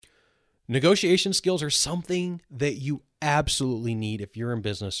Negotiation skills are something that you absolutely need if you're in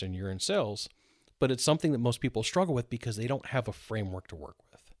business and you're in sales, but it's something that most people struggle with because they don't have a framework to work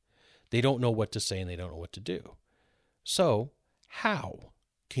with. They don't know what to say and they don't know what to do. So, how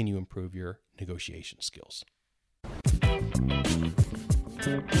can you improve your negotiation skills?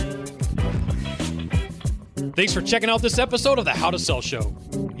 Thanks for checking out this episode of the How to Sell Show.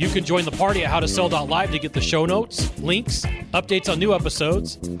 You can join the party at howtosell.live to get the show notes, links, updates on new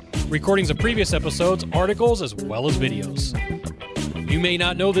episodes, recordings of previous episodes, articles, as well as videos. You may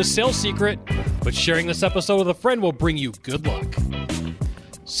not know this sales secret, but sharing this episode with a friend will bring you good luck.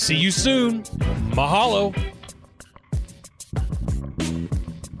 See you soon. Mahalo.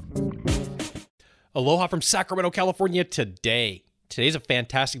 Aloha from Sacramento, California today. Today's a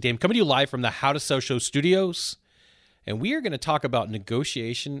fantastic day. I'm coming to you live from the How to Sell Show studios, and we are going to talk about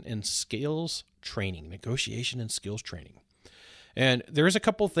negotiation and skills training. Negotiation and skills training. And there's a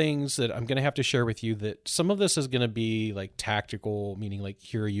couple things that I'm going to have to share with you that some of this is going to be like tactical, meaning like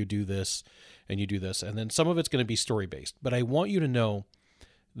here you do this and you do this, and then some of it's going to be story-based. But I want you to know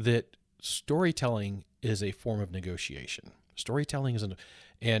that storytelling is a form of negotiation. Storytelling is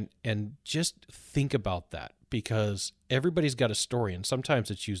and just think about that, because everybody's got a story and sometimes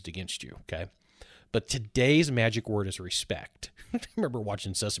it's used against you, okay? But today's magic word is respect. I remember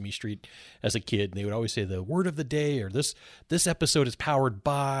watching Sesame Street as a kid, and they would always say the word of the day, or this episode is powered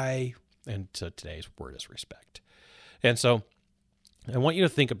by, and so today's word is respect. And so I want you to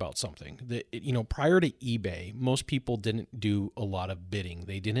think about something that, prior to eBay, most people didn't do a lot of bidding.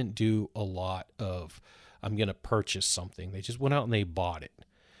 They didn't do a lot of, I'm going to purchase something. They just went out and they bought it.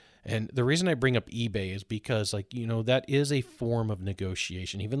 And the reason I bring up eBay is because, that is a form of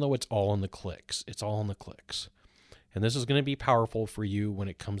negotiation, even though it's all in the clicks. It's all in the clicks. And this is going to be powerful for you when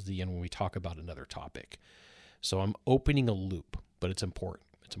it comes to the end when we talk about another topic. So I'm opening a loop, but it's important.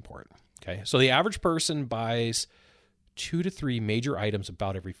 It's important. Okay. So the average person buys 2 to 3 major items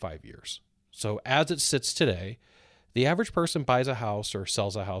about every 5 years. So as it sits today, the average person buys a house or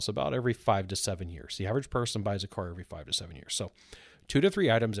sells a house about every 5 to 7 years. The average person buys a car every 5 to 7 years. So 2 to 3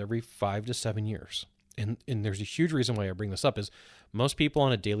 items every 5 to 7 years. And there's a huge reason why I bring this up is most people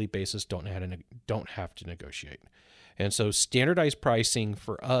on a daily basis don't have to negotiate. And so standardized pricing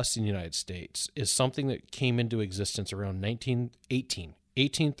for us in the United States is something that came into existence around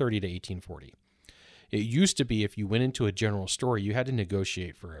 1830 to 1840. It used to be if you went into a general store, you had to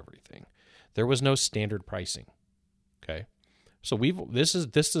negotiate for everything. There was no standard pricing. Okay. So this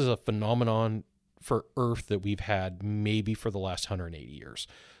is a phenomenon for Earth that we've had maybe for the last 180 years.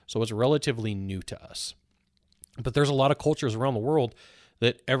 So it's relatively new to us. But there's a lot of cultures around the world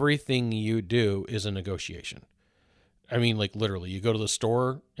that everything you do is a negotiation. I mean, like literally, you go to the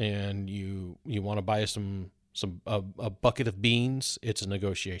store and you want to buy a bucket of beans, it's a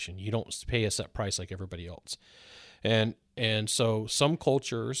negotiation. You don't pay a set price like everybody else. And so some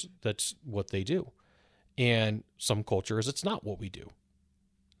cultures, that's what they do. And some cultures, it's not what we do.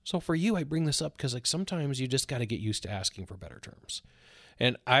 So for you, I bring this up because sometimes you just got to get used to asking for better terms.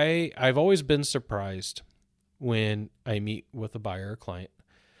 And I've always been surprised when I meet with a buyer or client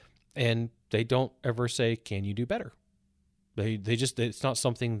and they don't ever say, can you do better? It's not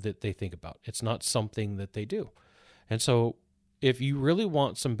something that they think about. It's not something that they do. And so if you really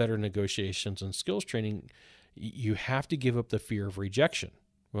want some better negotiations and skills training, you have to give up the fear of rejection.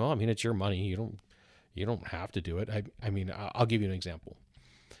 Well, I mean, it's your money. You don't have to do it. I'll give you an example.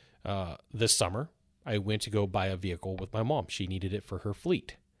 This summer, I went to go buy a vehicle with my mom. She needed it for her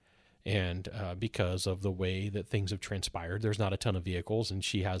fleet. And because of the way that things have transpired, there's not a ton of vehicles, and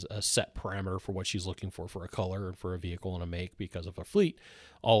she has a set parameter for what she's looking for a color and for a vehicle and a make. Because of her fleet,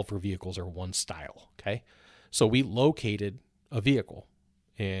 all of her vehicles are one style, okay? So we located a vehicle,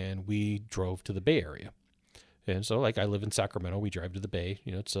 and we drove to the Bay Area. And so, I live in Sacramento, we drive to the Bay.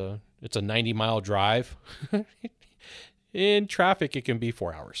 It's a 90-mile drive. In traffic, it can be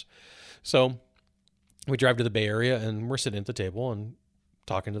 4 hours. So we drive to the Bay Area, and we're sitting at the table and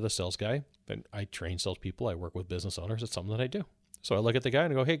talking to the sales guy. And I train salespeople. I work with business owners. It's something that I do. So I look at the guy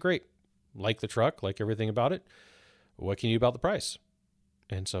and I go, hey, great. Like the truck, like everything about it. What can you do about the price?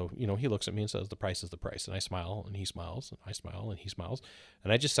 And so, he looks at me and says, the price is the price. And I smile, and he smiles, and I smile, and he smiles.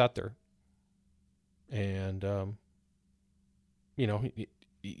 And I just sat there. And,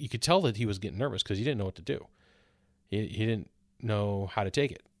 you could tell that he was getting nervous because he didn't know what to do. He didn't know how to take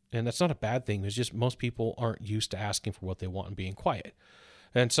it. And that's not a bad thing. It's just most people aren't used to asking for what they want and being quiet.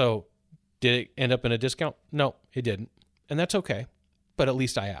 And so did it end up in a discount? No, it didn't. And that's okay. But at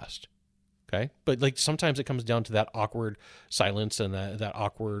least I asked. Okay. But sometimes it comes down to that awkward silence and that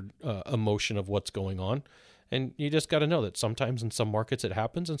awkward emotion of what's going on. And you just got to know that sometimes in some markets it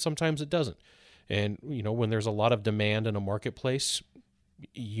happens and sometimes it doesn't. And, when there's a lot of demand in a marketplace,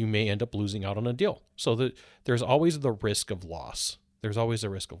 you may end up losing out on a deal. So that there's always the risk of loss. There's always a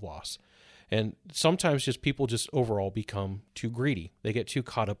risk of loss. And sometimes people just overall become too greedy. They get too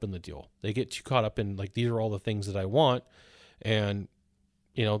caught up in the deal. They get too caught up in like, these are all the things that I want. And,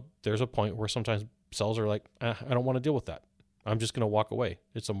 there's a point where sometimes sellers are like, I don't want to deal with that. I'm just going to walk away.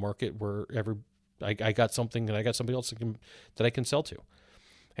 It's a market where I got something and I got somebody else that I can sell to.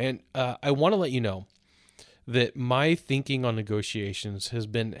 And I want to let you know that my thinking on negotiations has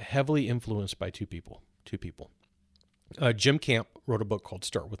been heavily influenced by two people. Jim Camp wrote a book called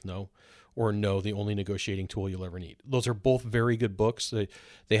Start With No, or No, the Only Negotiating Tool You'll Ever Need. Those are both very good books.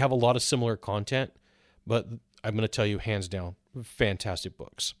 They have a lot of similar content, but I'm going to tell you, hands down, fantastic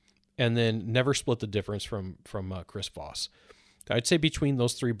books. And then Never Split the Difference from Chris Voss. I'd say between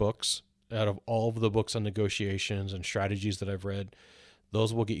those three books, out of all of the books on negotiations and strategies that I've read,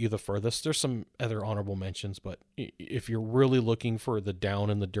 those will get you the furthest. There's some other honorable mentions, but if you're really looking for the down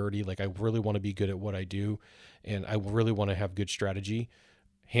and the dirty, like I really want to be good at what I do and I really want to have good strategy,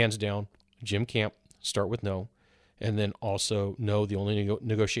 hands down, Jim Camp, Start With No, and then also No, the Only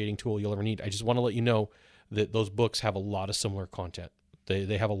Negotiating Tool You'll Ever Need. I just want to let you know that those books have a lot of similar content.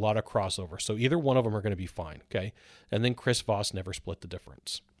 They have a lot of crossover. So either one of them are going to be fine, okay? And then Chris Voss, Never Split the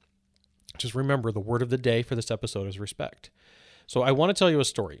Difference. Just remember, the word of the day for this episode is respect. So I want to tell you a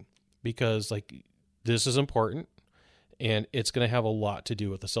story because this is important and it's going to have a lot to do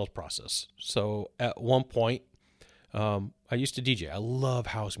with the sales process. So at one point, I used to DJ. I love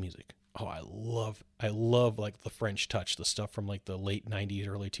house music. Oh, I love like the French touch, the stuff from like the late 90s,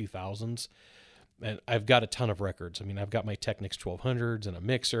 early 2000s. And I've got a ton of records. I mean, I've got my Technics 1200s and a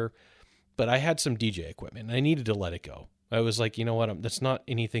mixer, but I had some DJ equipment and I needed to let it go. I was like, you know what? That's not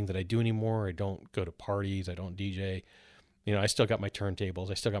anything that I do anymore. I don't go to parties. I don't DJ. I still got my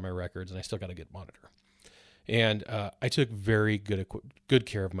turntables. I still got my records, and I still got a good monitor. And I took very good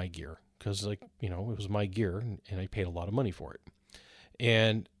care of my gear because, it was my gear, and I paid a lot of money for it.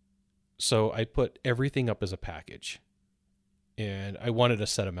 And so I put everything up as a package, and I wanted a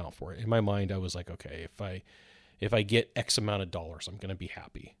set amount for it. In my mind, I was like, okay, if I get X amount of dollars, I'm going to be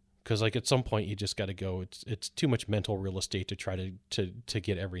happy. Because at some point you just got to go. It's too much mental real estate to try to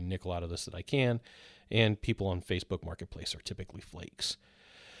get every nickel out of this that I can. And people on Facebook Marketplace are typically flakes.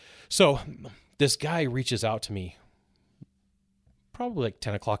 So this guy reaches out to me probably like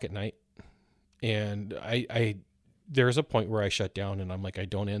 10 o'clock at night. And there's a point where I shut down and I'm like, I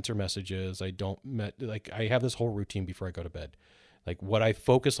don't answer messages. I have this whole routine before I go to bed. Like what I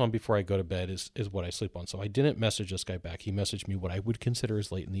focus on before I go to bed is what I sleep on. So I didn't message this guy back. He messaged me what I would consider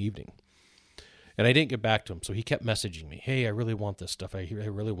as late in the evening. And I didn't get back to him. So he kept messaging me. Hey, I really want this stuff. I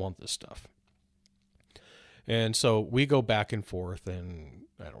really want this stuff. And so we go back and forth, and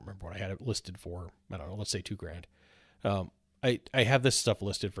I don't remember what I had it listed for. I don't know, let's say $2,000. I have this stuff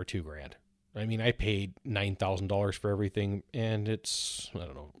listed for $2,000. I mean, I paid $9,000 for everything, and it's, I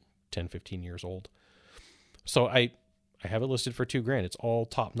don't know, 10, 15 years old. So I have it listed for $2,000. It's all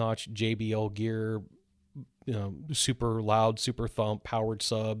top-notch JBL gear, super loud, super thump, powered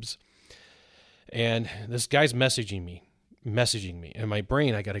subs. And this guy's messaging me. And my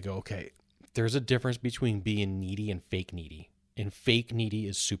brain, I got to go, okay, there's a difference between being needy and fake needy. And fake needy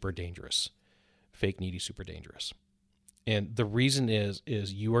is super dangerous. And the reason is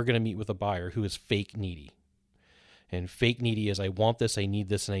you are going to meet with a buyer who is fake needy. And fake needy is, I want this, I need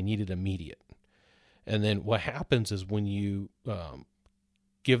this, and I need it immediate. And then what happens is when you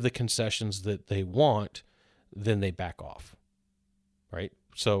give the concessions that they want, then they back off, right?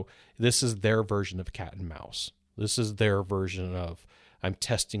 So this is their version of cat and mouse. This is their version of, I'm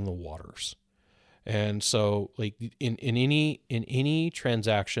testing the waters. And so like in any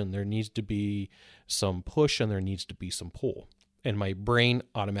transaction, there needs to be some push and there needs to be some pull. And my brain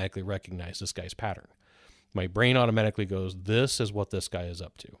automatically recognizes this guy's pattern. My brain automatically goes, this is what this guy is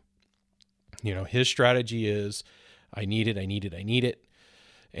up to. His strategy is, I need it.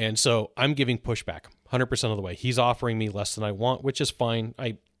 And so I'm giving pushback 100% of the way. He's offering me less than I want, which is fine.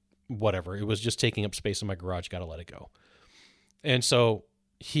 Whatever. It was just taking up space in my garage. Got to let it go. And so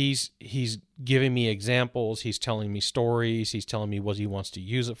he's giving me examples. He's telling me stories. He's telling me what he wants to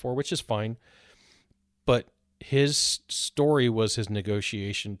use it for, which is fine. But his story was his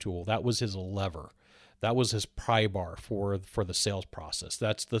negotiation tool. That was his lever. That was his pry bar for the sales process.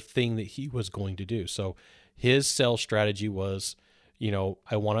 That's the thing that he was going to do. So his sales strategy was,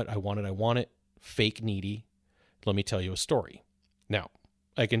 I want it, fake needy. Let me tell you a story. Now,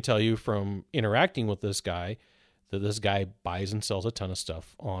 I can tell you from interacting with this guy that this guy buys and sells a ton of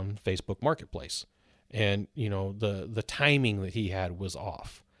stuff on Facebook Marketplace. And, the timing that he had was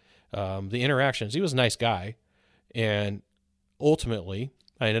off. The interactions, he was a nice guy. And ultimately,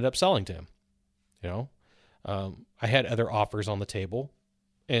 I ended up selling to him. I had other offers on the table.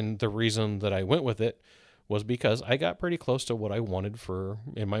 And the reason that I went with it was because I got pretty close to what I wanted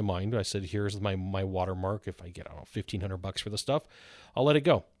in my mind. I said, here's my watermark. If I get, $1,500 for the stuff, I'll let it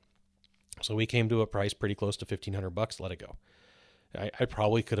go. So we came to a price pretty close to $1,500, let it go. I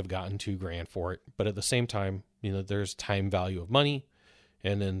probably could have gotten $2,000 for it, but at the same time, there's time value of money,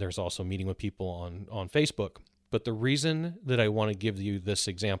 and then there's also meeting with people on Facebook. But the reason that I want to give you this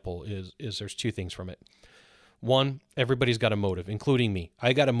example is there's two things from it. One, everybody's got a motive, including me.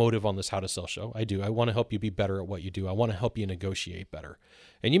 I got a motive on this How to Sell show. I do. I want to help you be better at what you do. I want to help you negotiate better.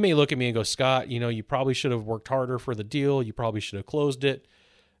 And you may look at me and go, Scott, you probably should have worked harder for the deal. You probably should have closed it.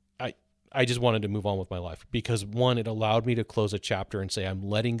 I just wanted to move on with my life because, one, it allowed me to close a chapter and say, I'm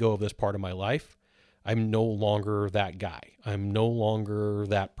letting go of this part of my life. I'm no longer that guy. I'm no longer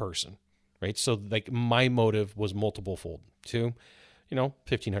that person, right? So my motive was multiple fold. Two,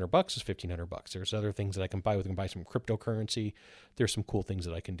 $1,500 is $1,500. There's other things that I can buy with. I can buy some cryptocurrency. There's some cool things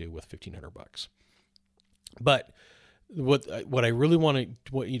that I can do with $1,500. But what I really want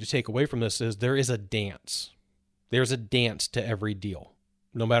you to take away from this is there is a dance. There's a dance to every deal.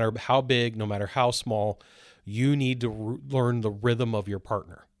 No matter how big, no matter how small, you need to learn the rhythm of your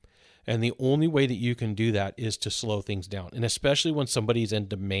partner. And the only way that you can do that is to slow things down. And especially when somebody's in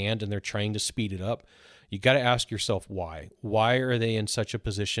demand and they're trying to speed it up, you got to ask yourself why. Why are they in such a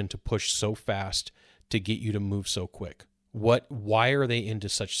position to push so fast to get you to move so quick? Why are they into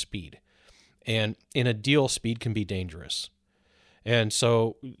such speed? And in a deal, speed can be dangerous. And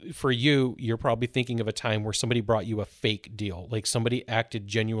so for you're probably thinking of a time where somebody brought you a fake deal, like somebody acted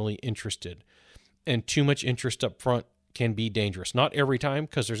genuinely interested, and too much interest up front can be dangerous. Not every time,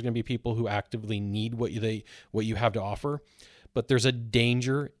 because there's going to be people who actively need what you have to offer, but there's a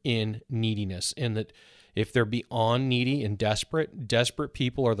danger in neediness, and that if they're beyond needy and desperate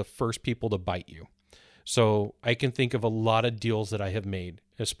people are the first people to bite you. So I can think of a lot of deals that I have made,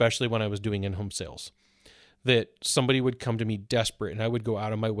 especially when I was doing in-home sales, that somebody would come to me desperate and I would go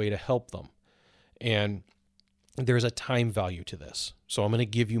out of my way to help them. And there's a time value to this. So I'm going to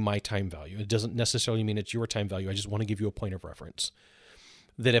give you my time value. It doesn't necessarily mean it's your time value. I just want to give you a point of reference.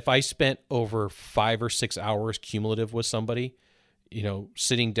 That if I spent over 5 or 6 hours cumulative with somebody,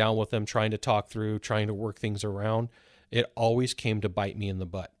 sitting down with them, trying to talk through, trying to work things around, it always came to bite me in the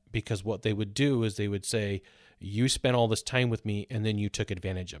butt. Because what they would do is they would say, you spent all this time with me and then you took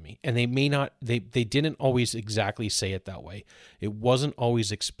advantage of me. And they didn't always exactly say it that way. It wasn't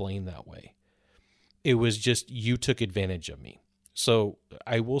always explained that way. It was just, you took advantage of me. So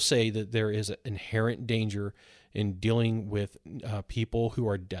I will say that there is an inherent danger in dealing with people who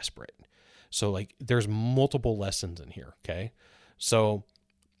are desperate. So there's multiple lessons in here. Okay. So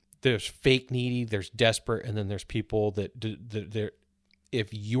there's fake needy, there's desperate, and then there's people that they're, if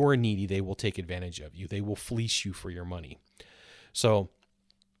you're needy, they will take advantage of you. They will fleece you for your money. So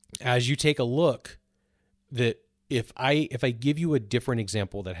as you take a look, that if I give you a different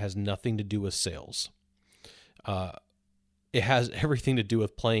example that has nothing to do with sales, it has everything to do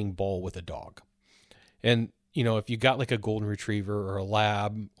with playing ball with a dog. And, if you got like a golden retriever or a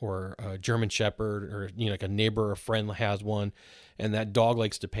lab or a German shepherd, or, like a neighbor or a friend has one, and that dog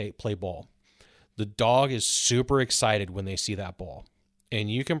likes to play ball. The dog is super excited when they see that ball. And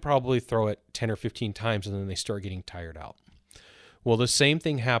you can probably throw it 10 or 15 times and then they start getting tired out. Well, the same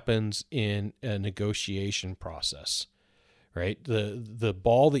thing happens in a negotiation process, right? The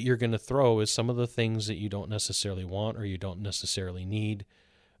ball that you're going to throw is some of the things that you don't necessarily want or you don't necessarily need,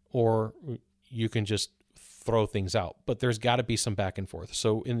 or you can just throw things out. But there's got to be some back and forth.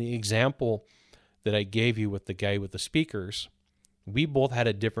 So in the example that I gave you with the guy with the speakers, we both had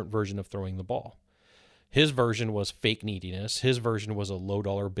a different version of throwing the ball. His version was fake neediness. His version was a low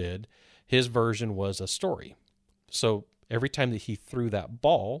dollar bid. His version was a story. So every time that he threw that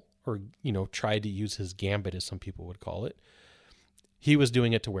ball, or, tried to use his gambit, as some people would call it, he was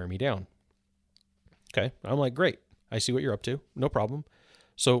doing it to wear me down. Okay. I'm like, great. I see what you're up to. No problem.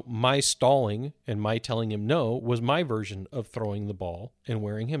 So my stalling and my telling him no was my version of throwing the ball and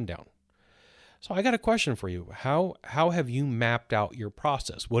wearing him down. So I got a question for you. How have you mapped out your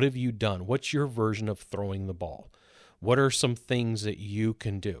process? What have you done? What's your version of throwing the ball? What are some things that you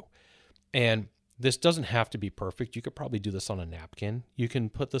can do? And this doesn't have to be perfect. You could probably do this on a napkin. You can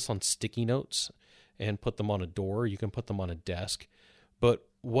put this on sticky notes and put them on a door. You can put them on a desk. But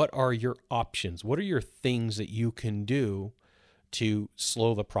what are your options? What are your things that you can do to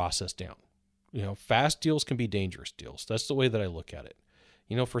slow the process down? Fast deals can be dangerous deals. That's the way that I look at it.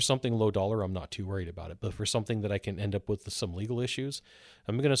 For something low dollar, I'm not too worried about it. But for something that I can end up with some legal issues,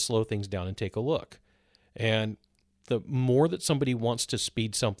 I'm going to slow things down and take a look. And the more that somebody wants to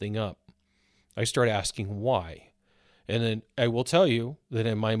speed something up, I start asking why. And then I will tell you that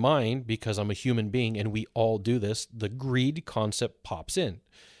in my mind, because I'm a human being and we all do this, the greed concept pops in.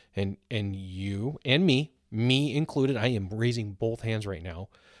 And you and me included, I am raising both hands right now.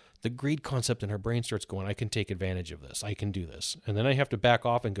 The greed concept in our brain starts going, I can take advantage of this. I can do this. And then I have to back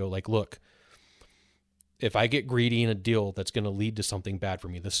off and go like, look, if I get greedy in a deal that's going to lead to something bad for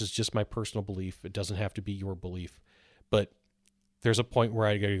me, this is just my personal belief. It doesn't have to be your belief. But there's a point where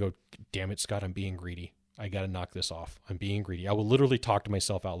I got to go, damn it, Scott, I'm being greedy. I got to knock this off. I'm being greedy. I will literally talk to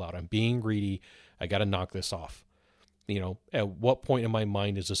myself out loud. I'm being greedy. I got to knock this off. At what point in my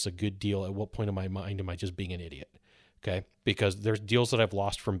mind is this a good deal? At what point in my mind am I just being an idiot? Okay. Because there's deals that I've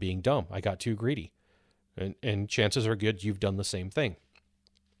lost from being dumb. I got too greedy. And chances are good you've done the same thing.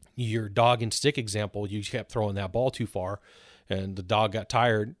 Your dog and stick example, you kept throwing that ball too far and the dog got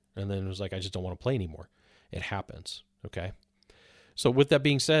tired and then it was like, I just don't want to play anymore. It happens. Okay. So with that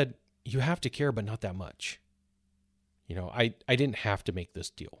being said, you have to care, but not that much. I didn't have to make this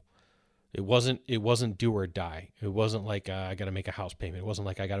deal. It wasn't do or die. It wasn't like I got to make a house payment. It wasn't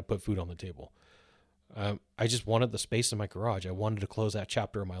like I got to put food on the table. I just wanted the space in my garage. I wanted to close that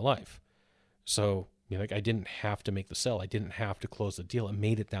chapter of my life. So, I didn't have to make the sale. I didn't have to close the deal. It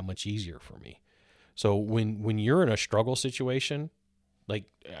made it that much easier for me. So when you're in a struggle situation, like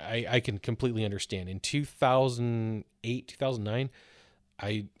I can completely understand. In 2008, 2009,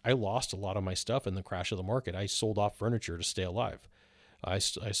 I lost a lot of my stuff in the crash of the market. I sold off furniture to stay alive. I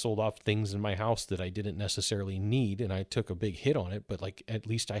sold off things in my house that I didn't necessarily need, and I took a big hit on it, but like at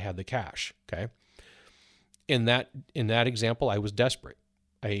least I had the cash. Okay. In that example, I was desperate.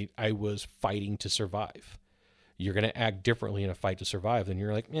 I was fighting to survive. You're going to act differently in a fight to survive than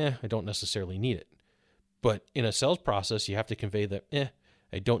you're like, I don't necessarily need it. But in a sales process, you have to convey that,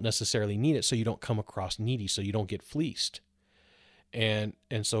 I don't necessarily need it, so you don't come across needy, so you don't get fleeced. And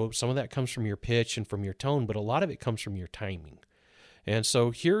so some of that comes from your pitch and from your tone, but a lot of it comes from your timing. And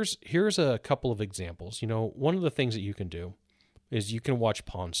so here's a couple of examples. One of the things that you can do is you can watch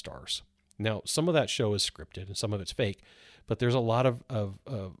Pawn Stars. Now, some of that show is scripted and some of it's fake, but there's a lot of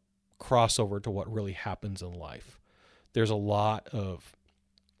crossover to what really happens in life. There's a lot of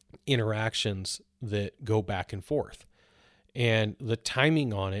interactions that go back and forth. And the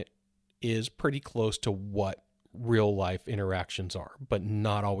timing on it is pretty close to what real life interactions are, but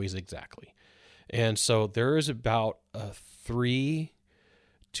not always exactly. And so there is about a 3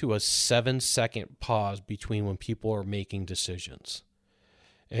 to a 7 second pause between when people are making decisions.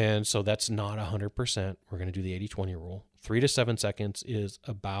 And so that's not 100%. We're going to do the 80-20 rule. 3 to 7 seconds is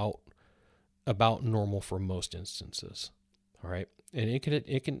about normal for most instances. All right. And it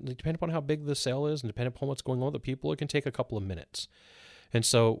can depend upon how big the sale is and depend upon what's going on with the people, it can take a couple of minutes. And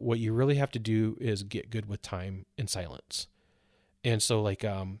so what you really have to do is get good with time and silence. And so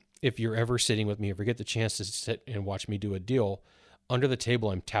if you're ever sitting with me, if you get the chance to sit and watch me do a deal, under the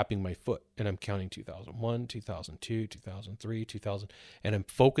table, I'm tapping my foot and I'm counting 2001, 2002, 2003, 2000, and I'm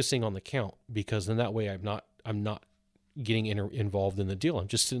focusing on the count because then that way I'm not getting involved in the deal. I'm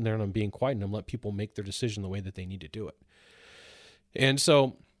just sitting there and I'm being quiet and I'm letting people make their decision the way that they need to do it. And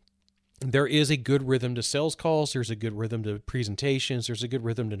so there is a good rhythm to sales calls. There's a good rhythm to presentations. There's a good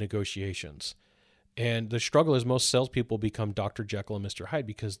rhythm to negotiations. And the struggle is most salespeople become Dr. Jekyll and Mr. Hyde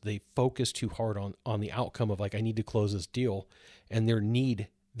because they focus too hard on the outcome of like, I need to close this deal, and their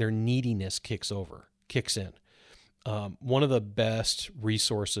neediness kicks in. One of the best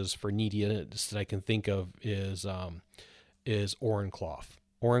resources for neediness that I can think of is Oren Clough.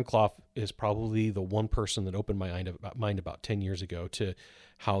 Oren Clough is probably the one person that opened my mind about 10 years ago to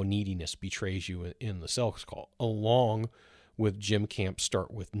how neediness betrays you in the sales call, along with Jim Camp's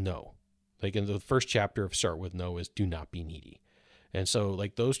Start With No. Like in the first chapter of Start With No is do not be needy. And so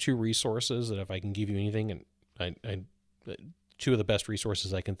like those two resources that if I can give you anything, and I two of the best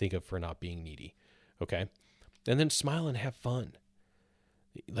resources I can think of for not being needy. Okay. And then smile and have fun.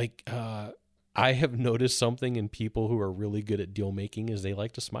 Like, I have noticed something in people who are really good at deal making is they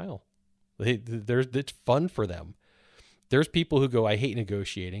like to smile. It's fun for them. There's people who go, I hate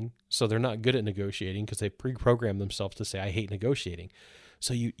negotiating. So they're not good at negotiating because they pre-program themselves to say, I hate negotiating.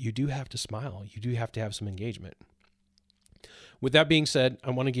 So you do have to smile. You do have to have some engagement. With that being said,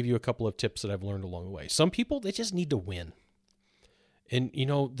 I want to give you a couple of tips that I've learned along the way. Some people, they just need to win. And,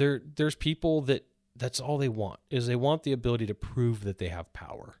 there's people that's all they want is they want the ability to prove that they have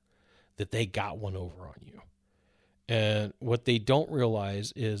power, that they got one over on you. And what they don't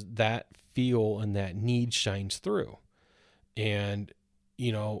realize is that feel and that need shines through. And,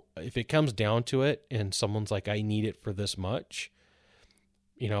 if it comes down to it and someone's like, I need it for this much,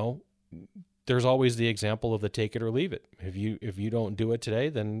 there's always the example of the take it or leave it. If you don't do it today,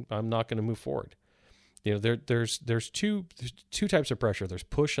 then I'm not going to move forward. There's two types of pressure. There's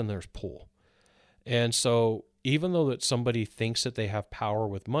push and there's pull. And so even though that somebody thinks that they have power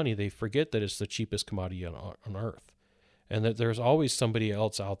with money, they forget that it's the cheapest commodity on earth, and that there's always somebody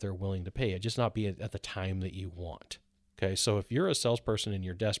else out there willing to pay it, just not be at the time that you want. Okay. So if you're a salesperson and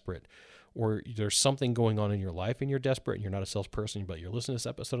you're desperate, or there's something going on in your life and you're desperate and you're not a salesperson, but you're listening to this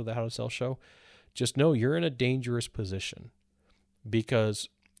episode of the How to Sell Show, just know you're in a dangerous position, because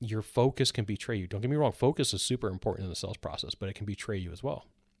your focus can betray you. Don't get me wrong. Focus is super important in the sales process, but it can betray you as well.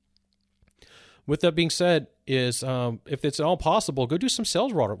 With that being said, if it's at all possible, go do some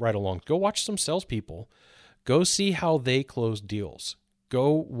sales right along. Go watch some salespeople. Go see how they close deals.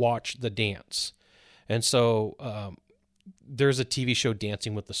 Go watch the dance. And so there's a TV show,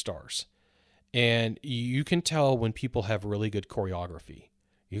 Dancing with the Stars. And you can tell when people have really good choreography.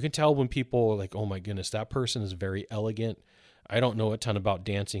 You can tell when people are like, oh my goodness, that person is very elegant. I don't know a ton about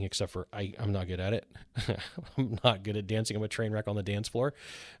dancing except for I'm not good at it. I'm not good at dancing. I'm a train wreck on the dance floor.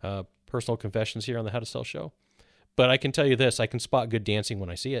 Personal confessions here on the How to Sell Show. But I can tell you this, I can spot good dancing when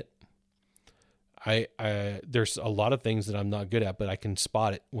I see it. There's a lot of things that I'm not good at, but I can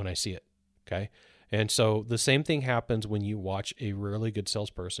spot it when I see it. Okay. And so the same thing happens when you watch a really good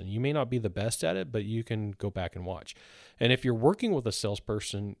salesperson. You may not be the best at it, but you can go back and watch. And if you're working with a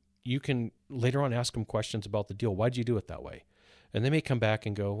salesperson, you can later on ask them questions about the deal. Why'd you do it that way? And they may come back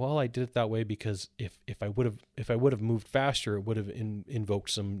and go, well, I did it that way because if I would have moved faster, it would have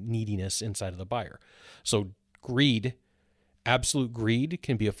invoked some neediness inside of the buyer. So greed, absolute greed,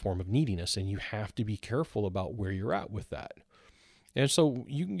 can be a form of neediness, and you have to be careful about where you're at with that. And so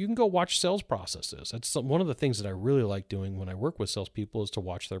you can go watch sales processes. That's one of the things that I really like doing when I work with salespeople, is to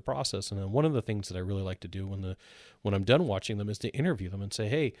watch their process. And then one of the things that I really like to do when I'm done watching them is to interview them and say,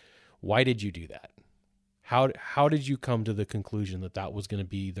 hey, why did you do that? How did you come to the conclusion that was going to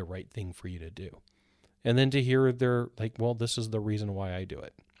be the right thing for you to do? And then to hear they're like, well, this is the reason why I do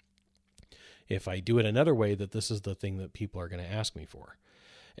it. If I do it another way, that this is the thing that people are going to ask me for.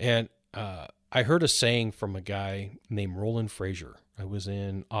 And I heard a saying from a guy named Roland Frazier. I was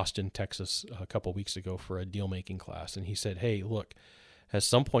in Austin, Texas a couple of weeks ago for a deal-making class, and he said, hey, look, at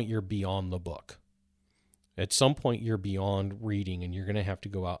some point you're beyond the book. At some point you're beyond reading, and you're going to have to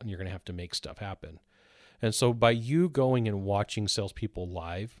go out and you're going to have to make stuff happen. And so by you going and watching salespeople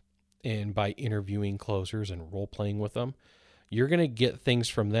live, and by interviewing closers and role-playing with them, you're going to get things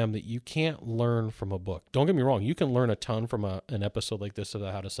from them that you can't learn from a book. Don't get me wrong. You can learn a ton from an episode like this of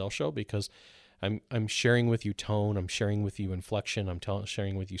the How to Sell Show, because I'm sharing with you tone, I'm sharing with you inflection,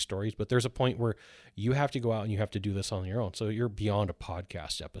 sharing with you stories, but there's a point where you have to go out and you have to do this on your own. So you're beyond a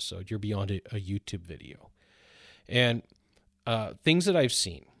podcast episode. You're beyond a YouTube video. And things that I've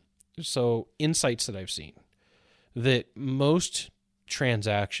seen, so insights that I've seen, that most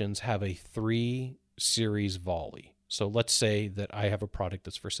transactions have a 3-series volley. So let's say that I have a product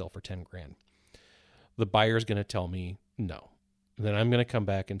that's for sale for 10 grand. The buyer's going to tell me no. Then I'm going to come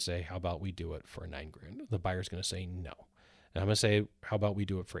back and say, how about we do it for 9 grand? The buyer's going to say no. And I'm going to say, how about we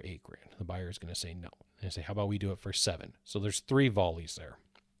do it for 8 grand? The buyer's going to say no. And I say, how about we do it for 7? So there's 3 volleys there,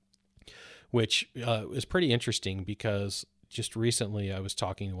 which is pretty interesting, because just recently I was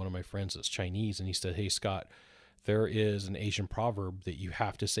talking to one of my friends that's Chinese, and he said, hey, Scott, there is an Asian proverb that you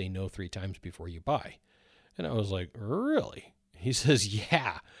have to say no 3 times before you buy. And I was like, really? He says,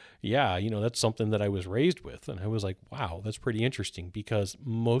 yeah, that's something that I was raised with. And I was like, wow, that's pretty interesting, because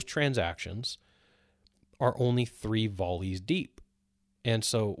most transactions are only 3 volleys deep. And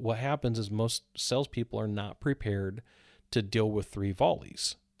so what happens is most salespeople are not prepared to deal with 3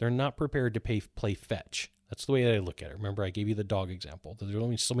 volleys. They're not prepared to play fetch. That's the way that I look at it. Remember, I gave you the dog example. There's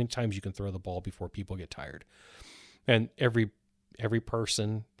only so many times you can throw the ball before people get tired. And every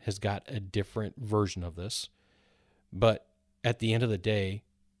person has got a different version of this. But at the end of the day,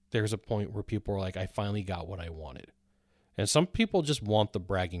 there's a point where people are like, I finally got what I wanted. And some people just want the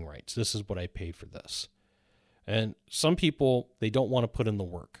bragging rights. This is what I paid for this. And some people, they don't want to put in the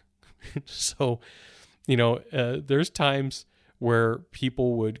work. So, there's times where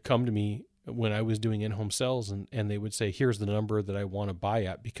people would come to me when I was doing in-home sales, and they would say, here's the number that I want to buy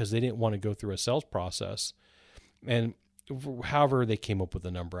at, because they didn't want to go through a sales process. And however they came up with the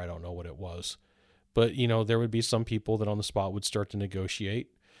number, I don't know what it was. But, there would be some people that on the spot would start to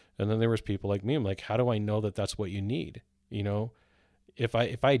negotiate. And then there was people like me. I'm like, how do I know that that's what you need? If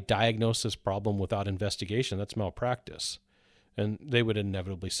I diagnose this problem without investigation, that's malpractice. And they would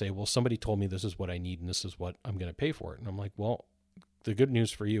inevitably say, well, somebody told me this is what I need and this is what I'm going to pay for it. And I'm like, well, the good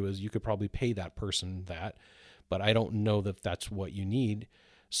news for you is you could probably pay that person that, but I don't know that that's what you need.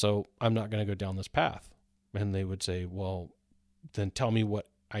 So I'm not going to go down this path. And they would say, well, then tell me what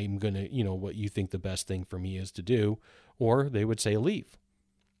I'm going to, what you think the best thing for me is to do. Or they would say, leave.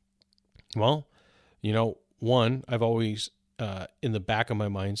 Well, one, I've always, in the back of my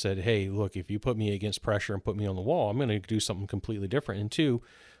mind said, hey, look, if you put me against pressure and put me on the wall, I'm going to do something completely different. And two,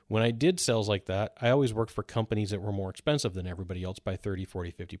 when I did sales like that, I always worked for companies that were more expensive than everybody else by 30,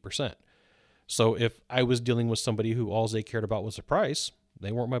 40, 50%. So if I was dealing with somebody who all they cared about was the price,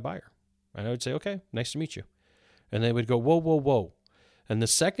 they weren't my buyer. And I would say, okay, nice to meet you. And they would go, whoa, whoa, whoa. And the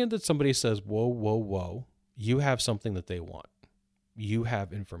second that somebody says, whoa, whoa, whoa, you have something that they want. You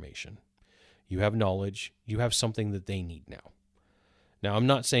have information. You have knowledge. You have something that they need now. Now, I'm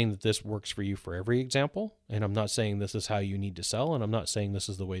not saying that this works for you for every example, and I'm not saying this is how you need to sell, and I'm not saying this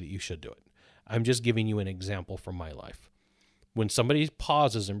is the way that you should do it. I'm just giving you an example from my life. When somebody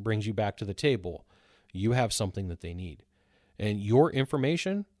pauses and brings you back to the table, you have something that they need. And your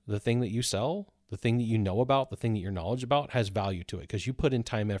information, the thing that you sell, the thing that you know about, the thing that you're knowledge about has value to it because you put in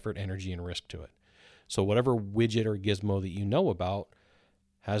time, effort, energy, and risk to it. So whatever widget or gizmo that you know about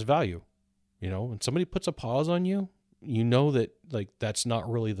has value. When somebody puts a pause on you, you know that that's not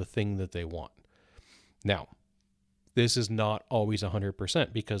really the thing that they want. Now, this is not always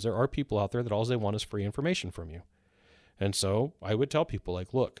 100% because there are people out there that all they want is free information from you. And so I would tell people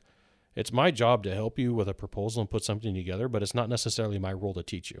look, it's my job to help you with a proposal and put something together, but it's not necessarily my role to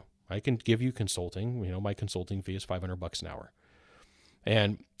teach you. I can give you consulting. My consulting fee is $500 an hour.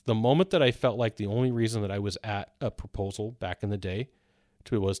 And the moment that I felt like the only reason that I was at a proposal back in the day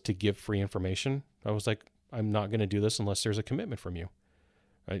was to give free information, I was like, I'm not going to do this unless there's a commitment from you.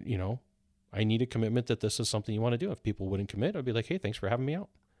 I need a commitment that this is something you want to do. If people wouldn't commit, I'd be like, hey, thanks for having me out.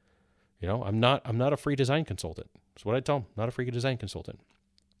 I'm not a free design consultant. That's what I tell them. Not a free design consultant.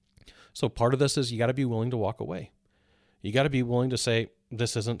 So part of this is you got to be willing to walk away. You got to be willing to say,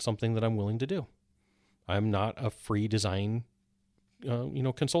 this isn't something that I'm willing to do. I'm not a free design,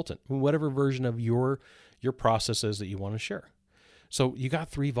 consultant, whatever version of your process is that you want to share. So you got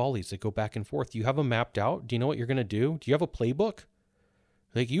 3 volleys that go back and forth. Do you have them mapped out? Do you know what you're going to do? Do you have a playbook?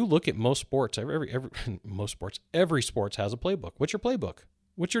 You look at most sports, every sports has a playbook. What's your playbook?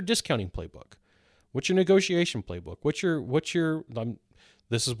 What's your discounting playbook? What's your negotiation playbook?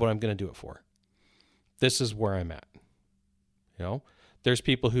 This is what I'm going to do it for. This is where I'm at. There's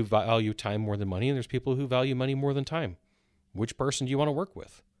people who value time more than money, and there's people who value money more than time. Which person do you want to work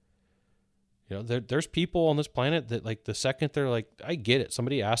with? There's people on this planet that the second they're like, I get it.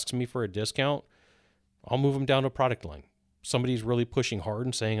 Somebody asks me for a discount, I'll move them down to product line. Somebody's really pushing hard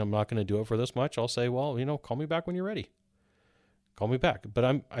and saying, I'm not going to do it for this much. I'll say, well, call me back when you're ready. Call me back. But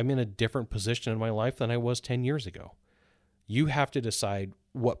I'm in a different position in my life than I was 10 years ago. You have to decide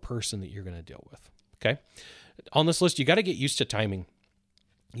what person that you're going to deal with. Okay. On this list, you got to get used to timing.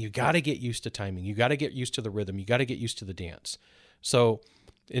 You got to get used to timing. You got to get used to the rhythm. You got to get used to the dance. So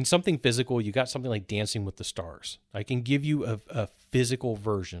in something physical, you got something like Dancing with the Stars. I can give you a physical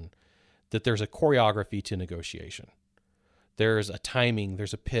version that there's a choreography to negotiation. There's a timing,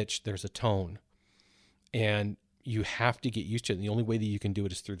 there's a pitch, there's a tone. And you have to get used to it. And the only way that you can do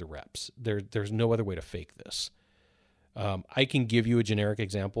it is through the reps. There's no other way to fake this. I can give you a generic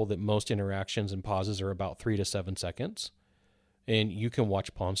example that most interactions and pauses are about 3 to 7 seconds. And you can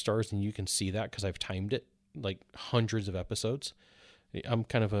watch Pawn Stars and you can see that because I've timed it like hundreds of episodes. I'm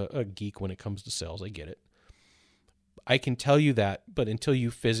kind of a geek when it comes to sales. I get it. I can tell you that, but until you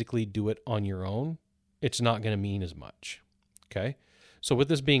physically do it on your own, it's not going to mean as much. Okay. So with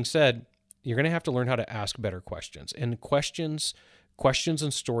this being said, you're going to have to learn how to ask better questions. And questions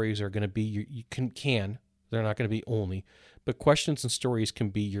and stories are going to be, they're not going to be only, but questions and stories can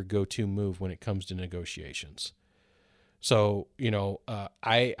be your go-to move when it comes to negotiations. So,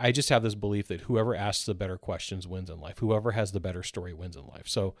 I just have this belief that whoever asks the better questions wins in life. Whoever has the better story wins in life.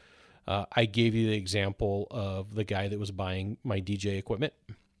 So I gave you the example of the guy that was buying my DJ equipment.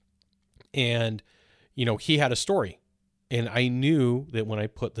 And, he had a story. And I knew that when I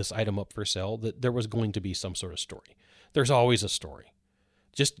put this item up for sale, that there was going to be some sort of story. There's always a story.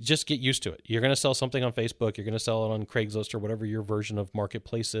 Just get used to it. You're going to sell something on Facebook. You're going to sell it on Craigslist or whatever your version of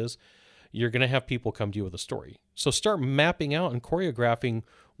marketplace is. You're going to have people come to you with a story. So start mapping out and choreographing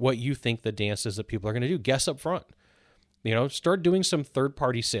what you think the dance is that people are going to do. Guess up front. Start doing some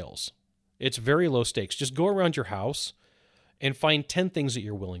third-party sales. It's very low stakes. Just go around your house and find 10 things that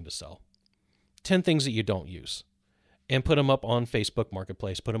you're willing to sell, 10 things that you don't use, and put them up on Facebook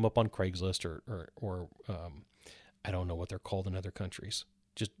Marketplace, put them up on Craigslist or I don't know what they're called in other countries.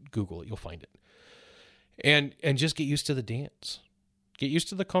 Just Google it. You'll find it. And just get used to the dance. Get used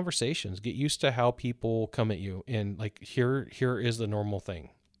to the conversations. Get used to how people come at you. And like, here is the normal thing.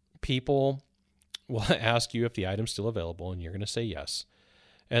 People will ask you if the item's still available, and you're going to say yes.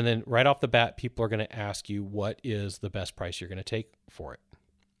 And then right off the bat, people are going to ask you what is the best price you're going to take for it.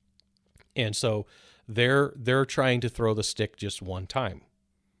 And so they're trying to throw the stick just one time.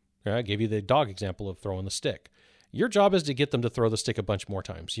 Right? I gave you the dog example of throwing the stick. Your job is to get them to throw the stick a bunch more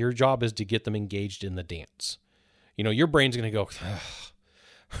times. Your job is to get them engaged in the dance. Your brain's going to go,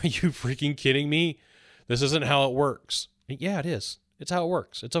 are you freaking kidding me? This isn't how it works. Yeah, it is. It's how it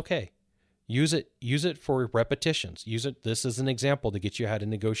works. It's okay. Use it for repetitions. Use it. This is an example to get you how to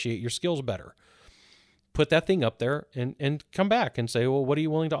negotiate your skills better. Put that thing up there and come back and say, well, what are you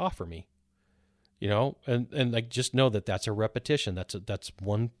willing to offer me? And like, just know that that's a repetition. That's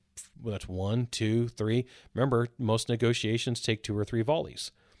one, two, three. Remember, most negotiations take 2 or 3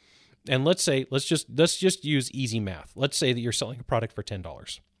 volleys. And let's just use easy math. Let's say that you're selling a product for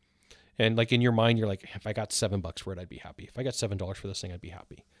 $10. And like in your mind, you're like, if I got $7 for it, I'd be happy. If I got $7 for this thing, I'd be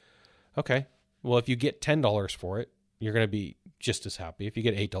happy. Okay. Well, if you get $10 for it, you're going to be just as happy. If you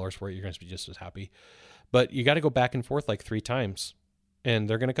get $8 for it, you're going to be just as happy. But you got to go back and forth like 3 times. And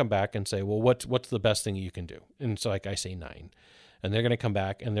they're going to come back and say, well, what's the best thing you can do? And so like I say 9. And they're going to come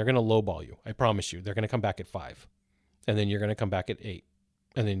back and they're going to lowball you. I promise you. They're going to come back at 5. And then you're going to come back at 8.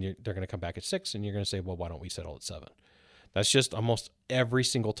 And then they're going to come back at 6. And you're going to say, well, why don't we settle at 7? That's just almost every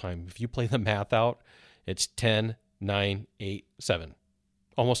single time. If you play the math out, it's 10, 9, 8, 7.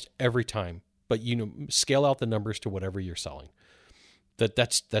 Almost every time. But scale out the numbers to whatever you're selling.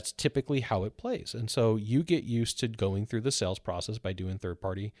 That's typically how it plays. And so you get used to going through the sales process by doing third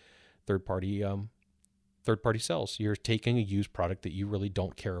party sales. You're taking a used product that you really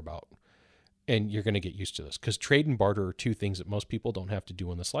don't care about. And you're going to get used to this, because trade and barter are 2 things that most people don't have to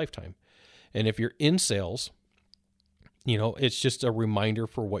do in this lifetime. And if you're in sales, it's just a reminder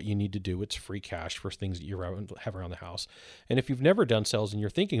for what you need to do. It's free cash for things that you have around the house. And if you've never done sales and you're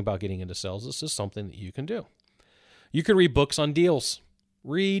thinking about getting into sales, this is something that you can do. You can read books on deals.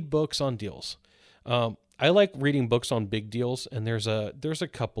 Read books on deals. I like reading books on big deals, and there's a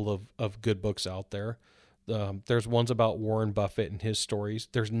couple of good books out there. There's ones about Warren Buffett and his stories.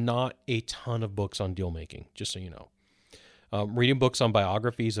 There's not a ton of books on deal making, just so you know. Reading books on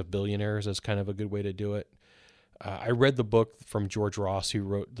biographies of billionaires is kind of a good way to do it. I read the book from George Ross, who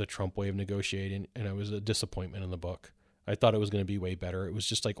wrote The Trump Way of Negotiating, and it was a disappointment in the book. I thought it was going to be way better. It was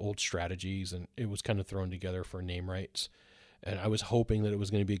just like old strategies, and it was kind of thrown together for name rights. And I was hoping that it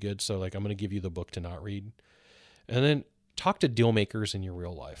was going to be good, so like I'm going to give you the book to not read. And then talk to deal makers in your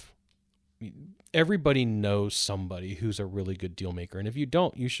real life. Everybody knows somebody who's a really good deal maker, and if you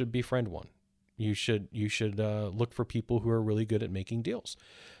don't, you should befriend one. You should look for people who are really good at making deals,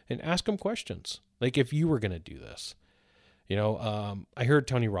 and ask them questions. Like if you were going to do this, I heard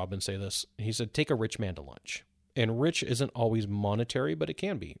Tony Robbins say this. He said, "Take a rich man to lunch." And rich isn't always monetary, but it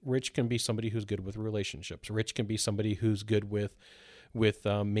can be. Rich can be somebody who's good with relationships. Rich can be somebody who's good with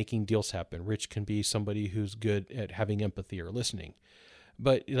making deals happen. Rich can be somebody who's good at having empathy or listening.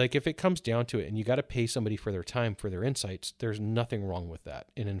 But like if it comes down to it, and you got to pay somebody for their time, for their insights, there's nothing wrong with that.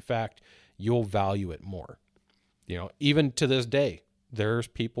 And in fact, you'll value it more. Even to this day, there's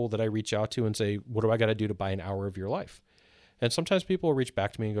people that I reach out to and say, "What do I got to do to buy an hour of your life?" And sometimes people will reach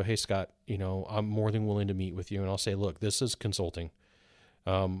back to me and go, "Hey, Scott, I'm more than willing to meet with you." And I'll say, "Look, this is consulting.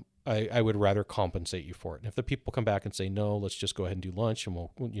 I would rather compensate you for it." And if the people come back and say, "No, let's just go ahead and do lunch, and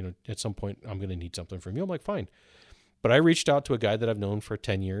we'll, at some point I'm going to need something from you," I'm like, "Fine." But I reached out to a guy that I've known for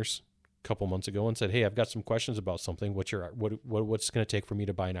 10 years a couple months ago and said, "Hey, I've got some questions about something. What's going to take for me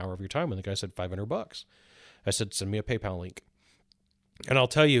to buy an hour of your time?" And the guy said, $500. I said, "Send me a PayPal link." And I'll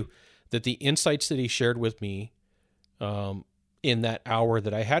tell you that the insights that he shared with me, in that hour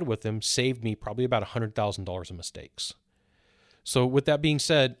that I had with him, saved me probably about $100,000 in mistakes. So with that being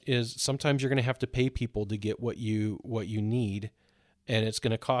said, is sometimes you're going to have to pay people to get what you need, and it's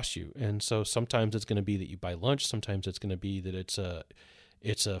going to cost you. And so sometimes it's going to be that you buy lunch. Sometimes it's going to be that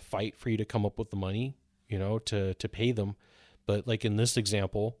it's a fight for you to come up with the money, to pay them. But like in this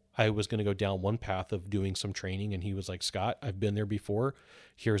example, I was going to go down one path of doing some training, and he was like, "Scott, I've been there before.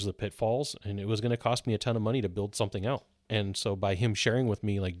 Here's the pitfalls." And it was going to cost me a ton of money to build something out. And so by him sharing with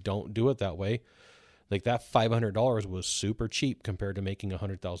me, like, don't do it that way, like that $500 was super cheap compared to making a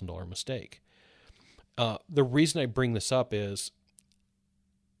 $100,000 mistake. The reason I bring this up is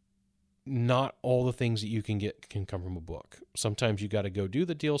not all the things that you can get can come from a book. Sometimes you got to go do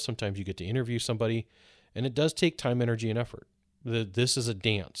the deal. Sometimes you get to interview somebody, and it does take time, energy, and effort. This is a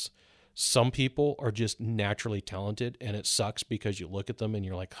dance. Some people are just naturally talented, and it sucks because you look at them and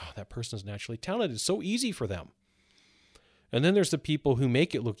you're like, "Oh, that person's naturally talented. It's so easy for them." And then there's the people who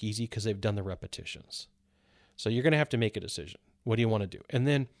make it look easy because they've done the repetitions. So you're going to have to make a decision. What do you want to do? And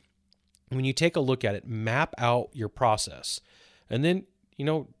then when you take a look at it, map out your process. And then,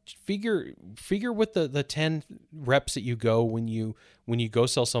 figure with the 10 reps that you go when you go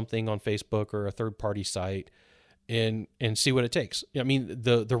sell something on Facebook or a third-party site and see what it takes. I mean,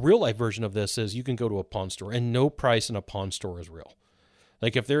 the real life version of this is you can go to a pawn store, and no price in a pawn store is real.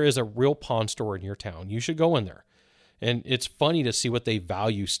 Like if there is a real pawn store in your town, you should go in there. And it's funny to see what they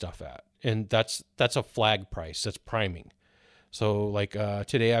value stuff at. And that's a flag price. That's priming. So like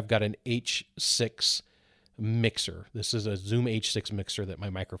today I've got an H6 mixer. This is a Zoom H6 mixer that my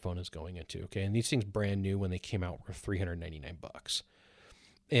microphone is going into. Okay. And these things brand new when they came out were $399.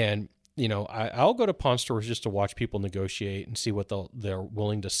 And, I'll go to pawn stores just to watch people negotiate and see what they're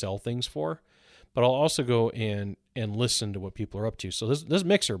willing to sell things for. But I'll also go and listen to what people are up to. So this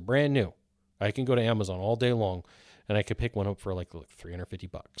mixer, brand new. I can go to Amazon all day long and I could pick one up for like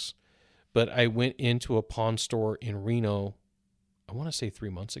 $350. But I went into a pawn store in Reno, I want to say 3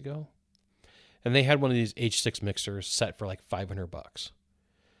 months ago, and they had one of these H6 mixers set for like $500.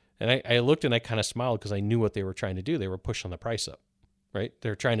 And I looked and I kind of smiled because I knew what they were trying to do. They were pushing the price up, right?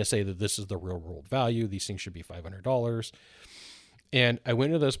 They're trying to say that this is the real world value. These things should be $500. And I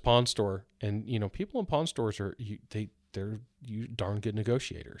went to this pawn store, and people in pawn stores they're darn good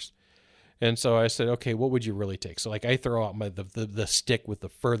negotiators. And so I said, okay, what would you really take? So like I throw out the stick with the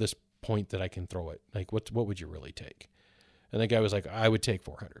furthest point that I can throw it. Like what would you really take? And the guy was like, I would take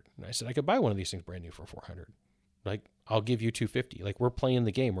 400. And I said, I could buy one of these things brand new for 400. Like I'll give you 250. Like we're playing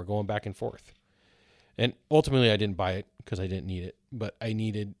the game. We're going back and forth. And ultimately I didn't buy it because I didn't need it, but I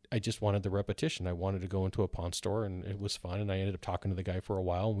just wanted the repetition. I wanted to go into a pawn store, and it was fun. And I ended up talking to the guy for a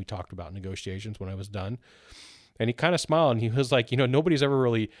while, and we talked about negotiations when I was done. And he kind of smiled, and he was like, nobody's ever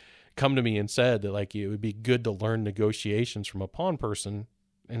really come to me and said that like it would be good to learn negotiations from a pawn person.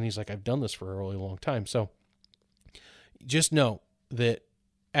 And he's like, I've done this for a really long time. So just know that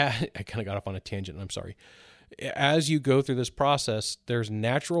I kind of got off on a tangent, and I'm sorry. As you go through this process, there's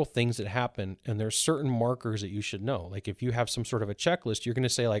natural things that happen, and there's certain markers that you should know. Like if you have some sort of a checklist, you're going to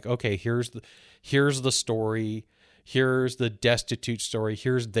say like, okay, here's the story. Here's the destitute story.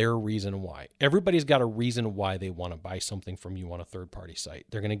 Here's their reason why. Everybody's got a reason why they want to buy something from you on a third-party site.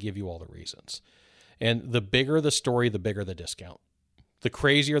 They're going to give you all the reasons. And the bigger the story, the bigger the discount. The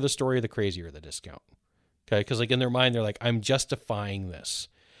crazier the story, the crazier the discount. Okay? Because like in their mind, they're like, I'm justifying this.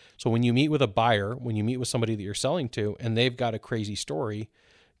 So when you meet with a buyer, when you meet with somebody that you're selling to, and they've got a crazy story,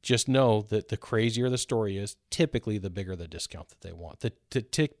 just know that the crazier the story is, typically the bigger the discount that they want.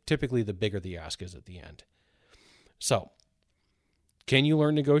 Typically the bigger the ask is at the end. So, can you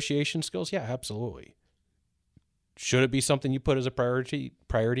learn negotiation skills? Yeah, absolutely. Should it be something you put as a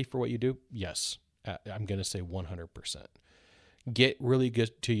priority for what you do? Yes. I'm going to say 100%. Get really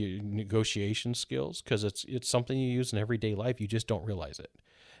good to your negotiation skills because it's something you use in everyday life. You just don't realize it.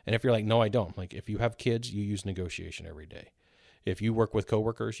 And if you're like, no, I don't. Like if you have kids, you use negotiation every day. If you work with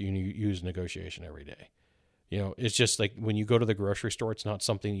coworkers, you use negotiation every day. It's just like when you go to the grocery store, it's not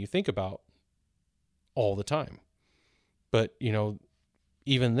something you think about all the time. But,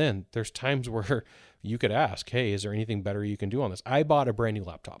 even then, there's times where you could ask, hey, is there anything better you can do on this? I bought a brand new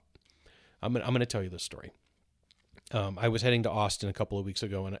laptop. I'm going to tell you this story. I was heading to Austin a couple of weeks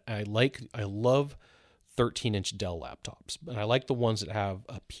ago, and I love 13-inch Dell laptops, and I like the ones that have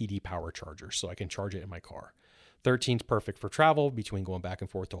a PD power charger so I can charge it in my car. 13 is perfect for travel between going back and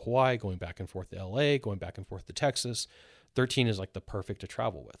forth to Hawaii, going back and forth to LA, going back and forth to Texas. 13 is like the perfect to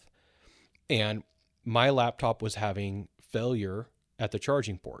travel with. And my laptop was having failure at the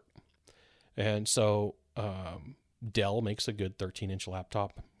charging port. And so Dell makes a good 13-inch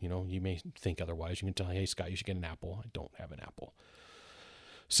laptop. You may think otherwise. You can tell, hey, Scott, you should get an Apple. I don't have an Apple.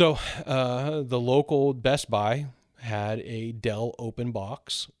 So the local Best Buy had a Dell open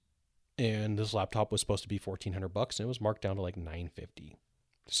box, and this laptop was supposed to be $1,400, and it was marked down to like $950.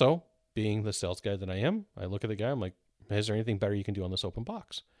 So being the sales guy that I am, I look at the guy. I'm like, is there anything better you can do on this open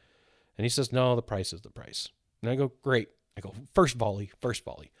box? And he says, no, the price is the price. And I go, great. I go, first volley.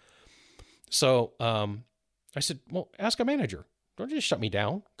 So I said, well, ask a manager. Don't just shut me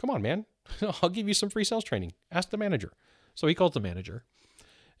down. Come on, man. I'll give you some free sales training. Ask the manager. So he calls the manager.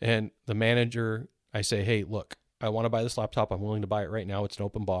 And the manager, I say, hey, look, I want to buy this laptop. I'm willing to buy it right now. It's an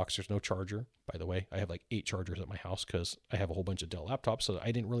open box. There's no charger. By the way, I have like 8 chargers at my house because I have a whole bunch of Dell laptops, so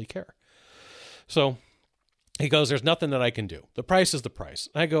I didn't really care. So he goes, there's nothing that I can do. The price is the price.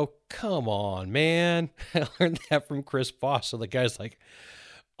 I go, come on, man. I learned that from Chris Voss. So the guy's like,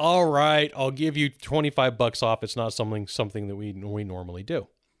 all right, I'll give you $25 off. It's not something that we normally do.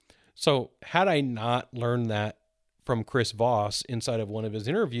 So had I not learned that from Chris Voss inside of one of his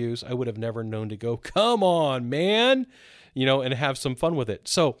interviews, I would have never known to go, come on, man, and have some fun with it.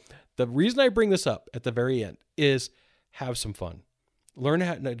 So the reason I bring this up at the very end is have some fun. Learn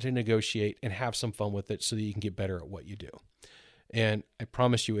how to negotiate and have some fun with it so that you can get better at what you do. And I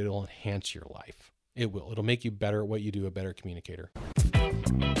promise you, it'll enhance your life. It will. It'll make you better at what you do, a better communicator.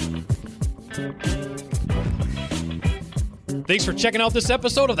 Thanks for checking out this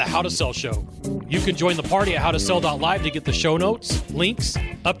episode of the How to Sell Show. You can join the party at howtosell.live to get the show notes, links,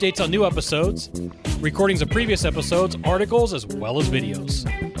 updates on new episodes, recordings of previous episodes, articles, as well as videos.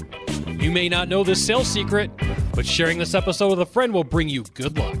 You may not know this sales secret, but sharing this episode with a friend will bring you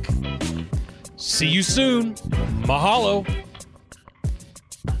good luck. See you soon. Mahalo.